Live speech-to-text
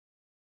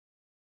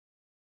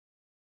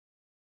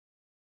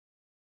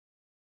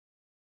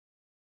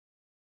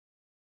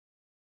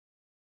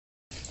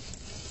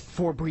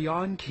For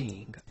Breaion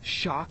King,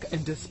 shock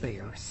and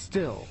despair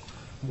still,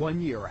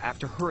 1 year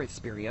after her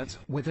experience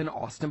with an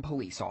Austin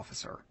police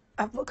officer.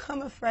 I've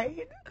become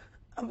afraid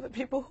of the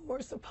people who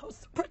are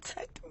supposed to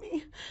protect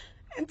me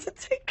and to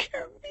take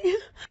care of me.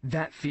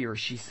 That fear,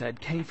 she said,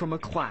 came from a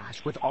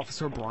clash with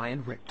Officer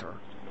Brian Richter.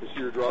 You see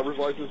your driver's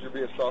license, you're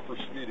being stopped for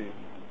speeding.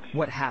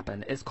 What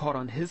happened is caught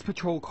on his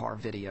patrol car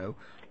video,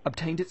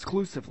 obtained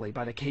exclusively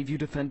by the KVUE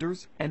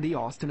Defenders and the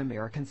Austin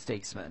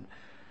American-Statesman.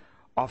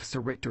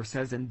 Officer Richter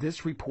says in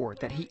this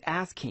report that he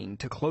asked King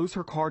to close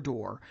her car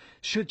door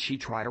should she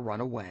try to run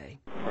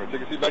away. All right,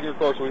 take a seat back in your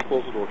car so we can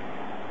close the door.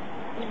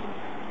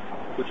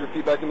 Put your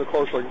feet back in the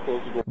car so I can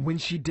close the door. When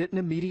she didn't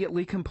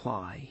immediately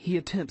comply, he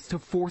attempts to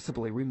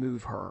forcibly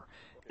remove her,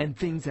 and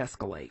things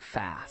escalate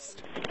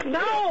fast.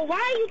 No, why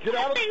are you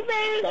touching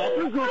me?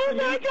 Oh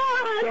my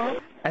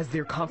God! As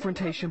their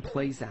confrontation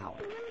plays out,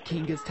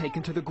 King is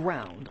taken to the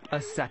ground a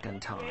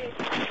second time.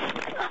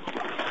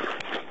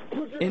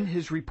 In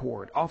his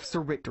report,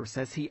 Officer Richter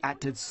says he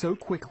acted so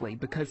quickly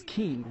because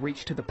King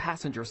reached to the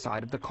passenger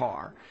side of the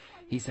car.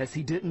 He says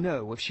he didn't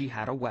know if she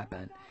had a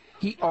weapon.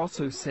 He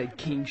also said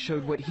King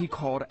showed what he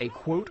called a,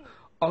 quote,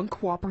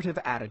 uncooperative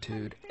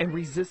attitude and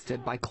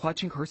resisted by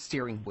clutching her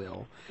steering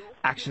wheel,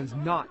 actions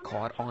not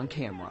caught on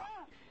camera.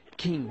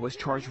 King was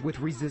charged with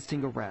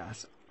resisting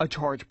arrest, a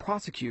charge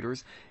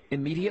prosecutors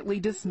immediately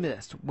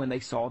dismissed when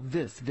they saw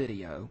this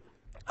video.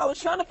 I was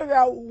trying to figure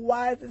out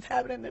why is this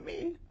happening to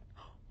me.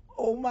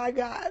 Oh my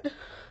God.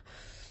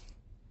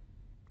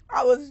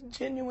 I was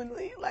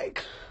genuinely,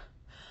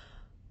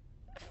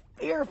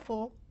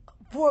 fearful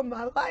for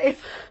my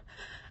life.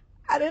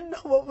 I didn't know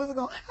what was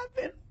going to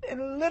happen.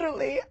 And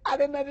literally, I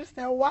didn't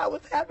understand why it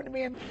was happening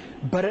to me.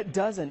 But it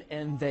doesn't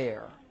end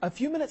there. A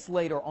few minutes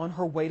later, on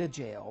her way to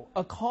jail,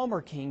 a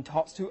calmer King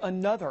talks to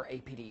another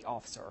APD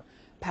officer,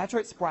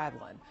 Patrick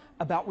Spradlin,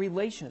 about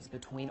relations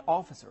between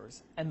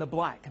officers and the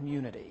black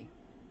community.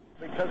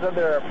 Because of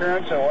their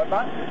appearance and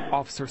whatnot?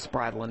 Officer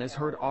Spradlin is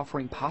heard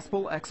offering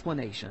possible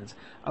explanations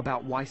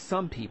about why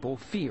some people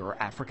fear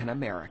African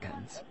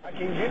Americans. I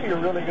can give you a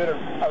really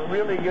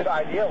good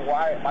idea of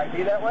why it might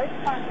be that way.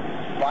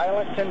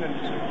 Violent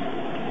tendencies.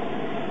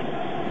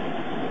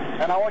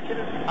 And I want you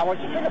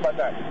to think about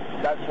that.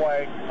 That's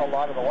why a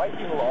lot of the white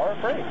people are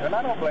afraid, and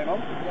I don't blame them.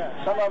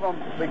 Yeah. Some of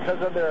them,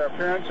 because of their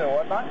appearance and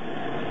whatnot,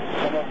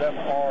 some of them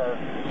are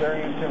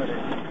very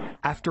intimidating.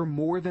 After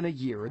more than a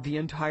year, the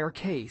entire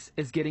case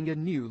is getting a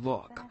new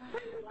look.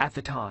 At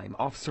the time,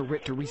 Officer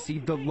Richter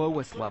received the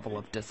lowest level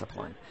of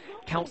discipline,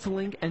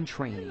 counseling and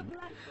training.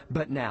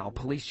 But now,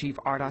 Police Chief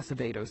Art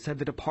Acevedo said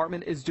the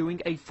department is doing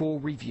a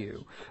full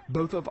review,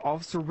 both of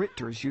Officer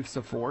Richter's use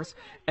of force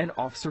and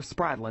Officer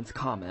Spradlin's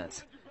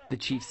comments. The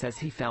chief says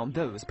he found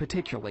those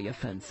particularly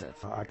offensive.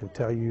 I can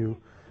tell you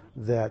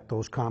that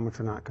those comments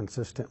are not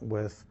consistent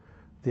with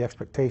the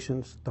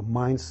expectations, the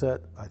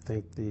mindset. I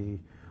think the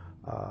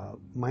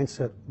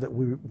mindset that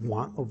we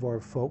want of our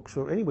folks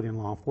or anybody in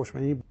law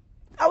enforcement.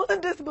 I was in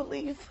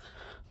disbelief.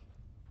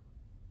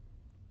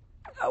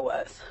 I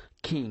was.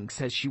 King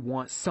says she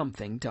wants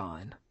something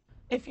done.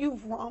 If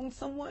you've wronged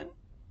someone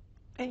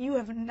and you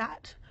have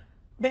not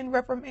been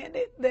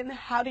reprimanded, then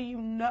how do you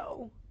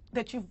know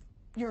that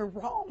you're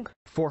wrong?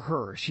 For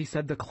her, she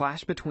said the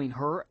clash between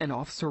her and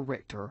Officer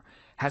Richter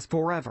has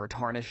forever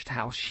tarnished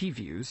how she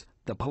views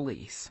the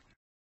police.